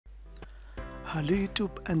Hello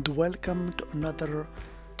YouTube and welcome to another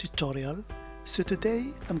tutorial. So today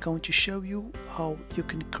I'm going to show you how you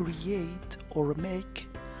can create or make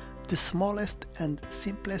the smallest and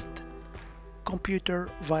simplest computer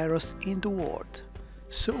virus in the world.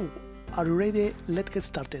 So are you ready? Let's get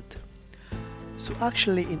started. So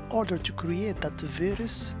actually, in order to create that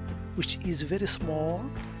virus, which is very small,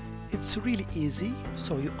 it's really easy.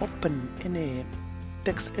 So you open any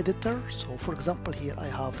text editor. So for example, here I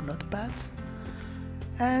have Notepad,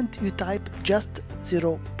 and you type just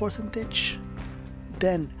 0%,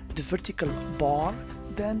 then the vertical bar,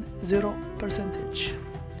 then 0%.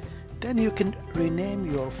 Then you can rename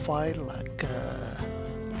your file like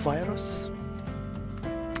virus,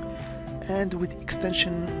 and with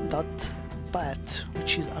extension .bat,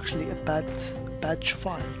 which is actually a batch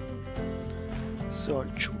file. So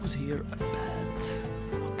I'll choose here a bat.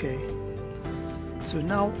 Okay. So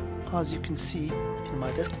now, as you can see in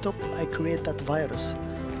my desktop, I create that virus.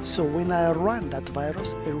 So when I run that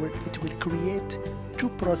virus, it will create two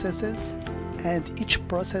processes, and each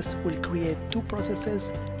process will create two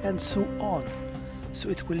processes, and so on. So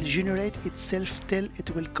it will generate itself till it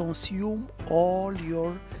will consume all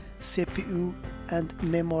your CPU and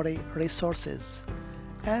memory resources,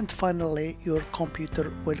 and finally your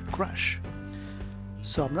computer will crash.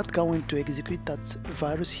 So I'm not going to execute that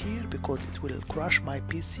virus here because it will crash my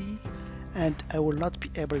PC and I will not be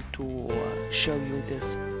able to show you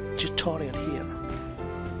this tutorial here.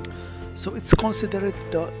 So it's considered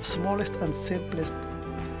the smallest and simplest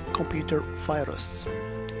computer virus.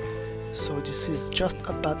 So this is just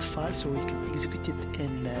a bat file, so you can execute it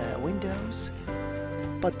in Windows.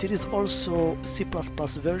 But there is also C++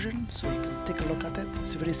 version, so you can take a look at it.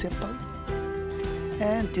 It's very simple.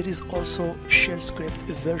 And there is also shell script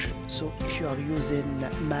version. So if you are using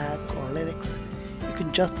Mac or Linux, you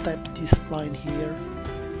can just type this line here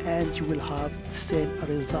and you will have the same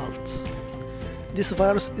results. This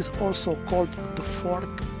virus is also called the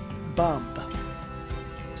fork bomb.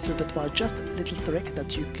 So that was just a little trick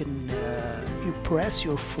that you can impress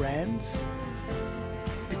your friends,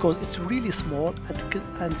 because it's really small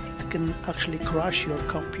and it can actually crash your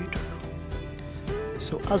computer.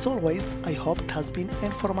 So as always, I hope it has been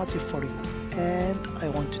informative for you, and I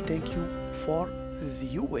want to thank you for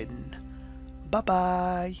viewing. Bye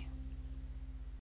bye.